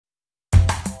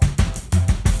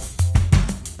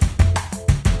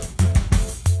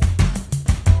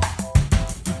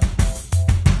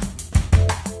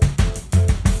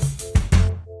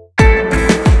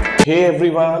Hey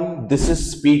everyone, this is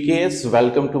PKS.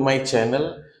 Welcome to my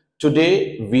channel.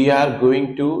 Today we are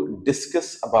going to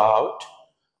discuss about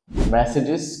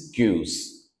messages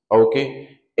queues.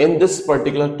 Okay, in this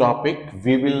particular topic,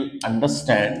 we will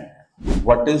understand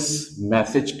what is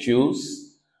message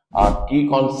queues, key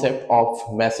concept of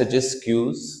messages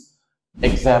queues,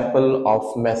 example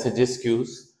of messages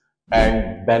queues,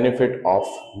 and benefit of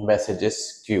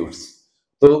messages queues.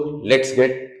 So let's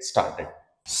get started.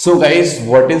 So guys,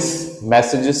 what is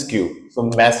messages queue? So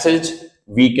message,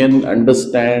 we can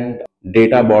understand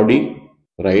data body,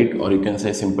 right? Or you can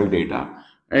say simple data.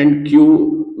 And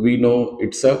queue, we know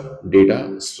it's a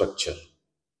data structure,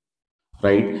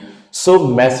 right? So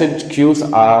message queues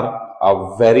are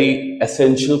a very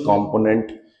essential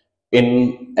component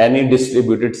in any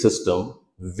distributed system,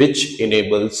 which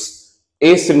enables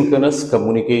asynchronous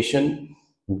communication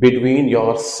between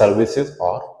your services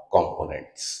or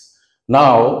components.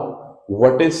 Now,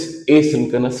 what is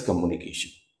asynchronous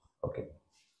communication? Okay,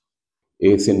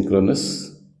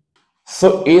 asynchronous.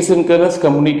 So asynchronous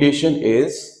communication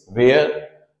is where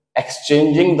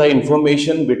exchanging the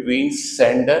information between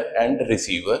sender and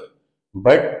receiver,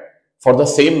 but for the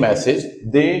same message,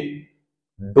 they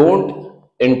don't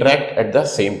interact at the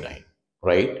same time,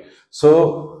 right?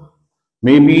 So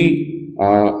maybe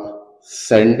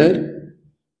sender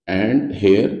and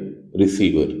here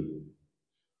receiver.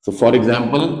 So for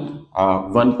example,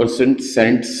 one person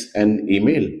sends an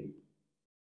email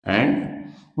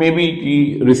and maybe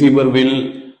the receiver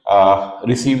will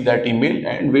receive that email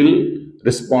and will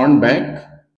respond back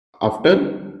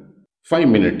after 5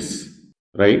 minutes,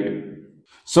 right?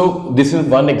 So this is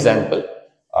one example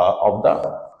of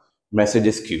the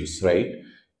messages queues, right?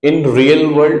 In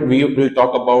real world, we will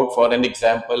talk about, for an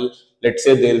example, let's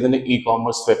say there is an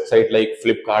e-commerce website like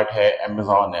Flipkart hai,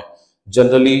 Amazon hai,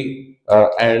 generally,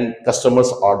 and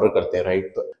customers order करते हैं, right?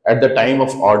 So at the time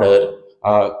of order,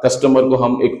 customer को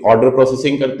हम एक order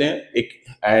processing करते हैं, एक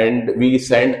and we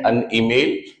send an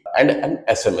email and an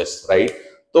SMS, right?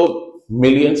 तो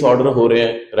millions order हो रहे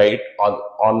हैं, right,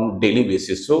 on daily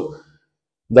basis. So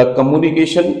the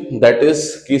communication that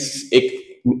is किस एक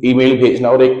email भेजना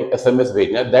और एक SMS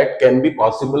भेजना, that can be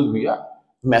possible via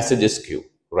messages queue,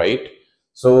 right?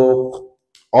 So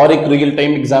और एक रियल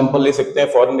टाइम एग्जांपल ले सकते हैं.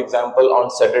 For an example, on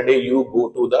Saturday you go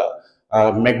to the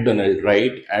McDonald,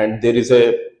 right, and there is a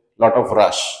lot of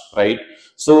rush, right?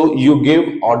 So you give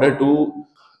order to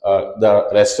the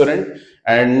restaurant,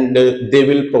 and they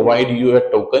will provide you a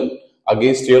token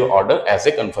against your order as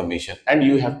a confirmation, and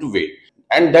you have to wait.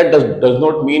 And that does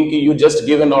not mean that you just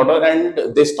give an order and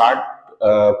they start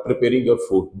preparing your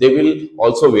food. They will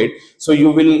also wait. So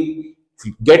you will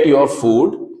get your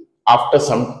food after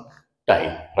some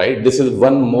time, right? This is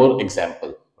one more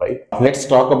example, right? Let's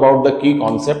talk about the key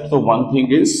concept. So one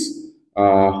thing is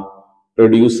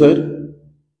producer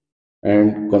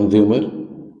and consumer.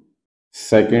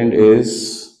 Second is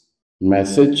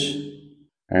message,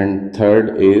 and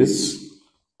third is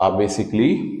basically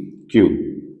queue,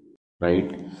 right?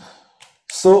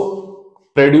 So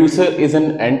producer is an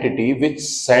entity which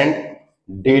send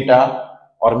data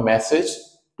or message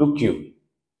to queue,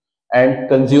 and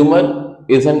consumer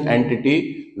is an entity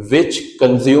which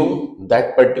consume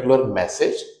that particular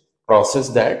message, process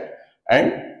that,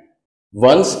 and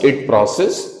once it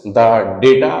processes, the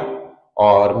data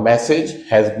or message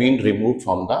has been removed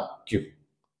from the queue,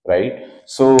 right?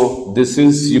 So this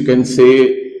is, you can say,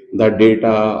 the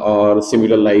data or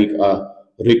similar like a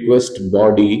request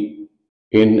body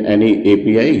in any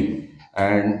API,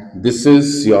 and this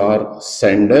is your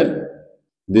sender,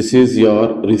 this is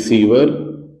your receiver,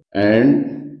 and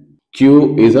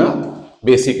queue is a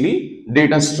basically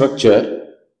data structure,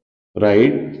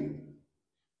 right,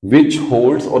 which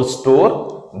holds or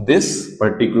store this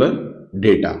particular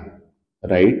data,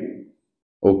 right?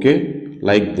 Okay,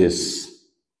 like this,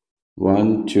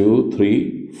 1 2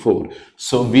 3 4.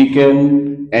 So we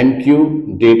can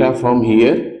enqueue data from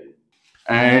here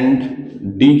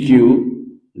and dequeue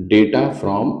data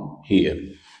from here.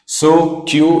 So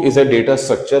queue is a data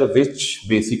structure which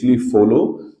basically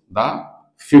follow the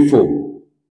FIFO.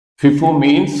 FIFO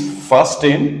means first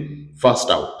in, first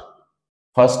out.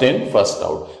 First in first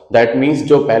out. That means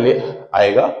जो पहले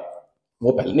आएगा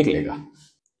वो पहले निकलेगा.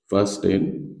 First in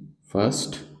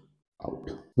first out.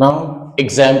 Now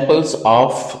examples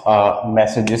of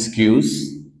messages queues,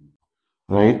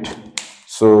 right?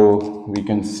 So we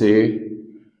can say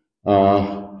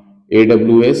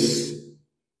AWS,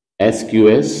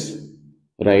 SQS,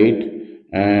 right,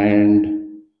 and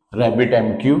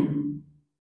RabbitMQ,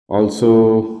 also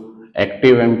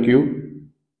ActiveMQ,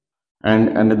 and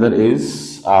another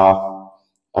is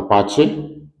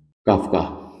ApacheKafka,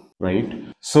 right?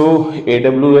 So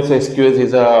AWS SQS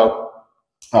is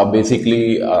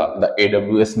basically the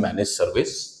AWS managed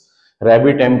service.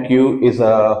 RabbitMQ is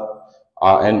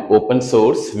an open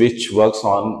source which works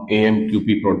on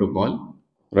AMQP protocol,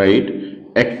 right?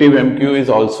 ActiveMQ is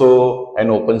also an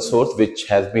open source which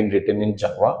has been written in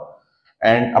Java,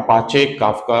 and Apache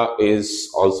Kafka is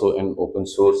also an open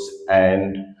source,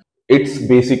 and it's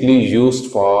basically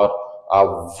used for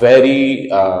a very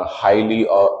highly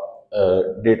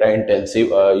data intensive.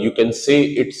 You can say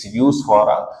it's used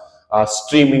for a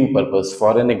streaming purpose.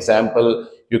 For an example,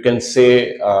 you can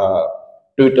say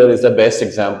Twitter is the best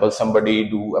example. Somebody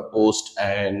do a post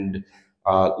and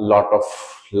a lot of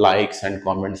likes and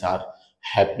comments are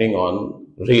happening on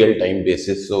real time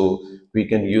basis. So we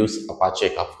can use Apache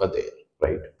Kafka there,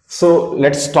 right? So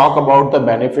let's talk about the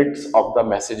benefits of the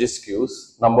messages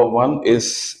queues. Number one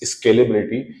is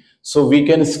scalability. So we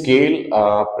can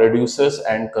scale producers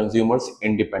and consumers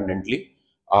independently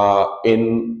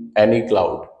in any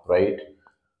cloud, right?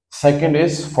 Second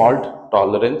is fault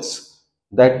tolerance.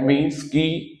 That means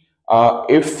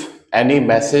if any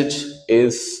message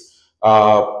is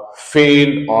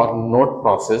failed or not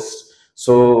processed,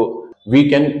 so we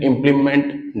can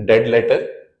implement dead letter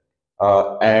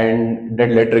and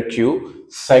dead letter queue.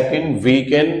 Second, we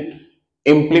can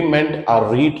implement a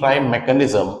retry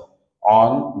mechanism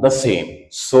on the same,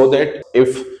 so that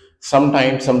if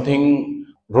sometimes something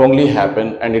wrongly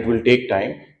happen and it will take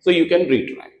time, so you can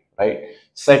retry, right?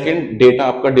 Second, data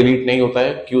आपका delete नहीं होता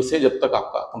है queue से जब तक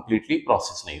आपका completely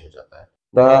process नहीं हो जाता है.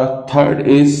 The third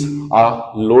is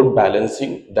load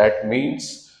balancing. That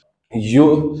means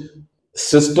your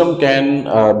system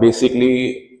can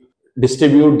basically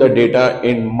distribute the data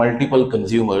in multiple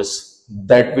consumers.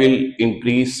 That will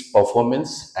increase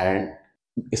performance and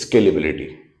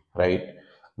scalability, right?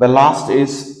 The last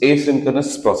is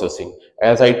asynchronous processing.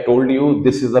 As I told you,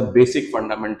 this is a basic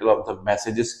fundamental of the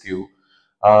messages queue.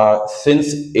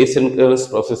 Since asynchronous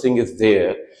processing is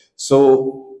there,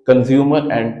 so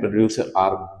consumer and producer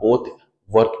are both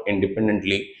work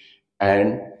independently,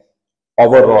 and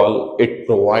overall it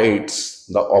provides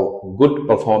the good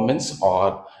performance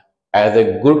or as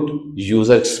a good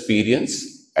user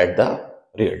experience at the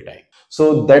real time.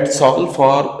 So that's all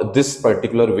for this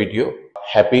particular video.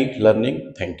 Happy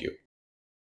learning. Thank you.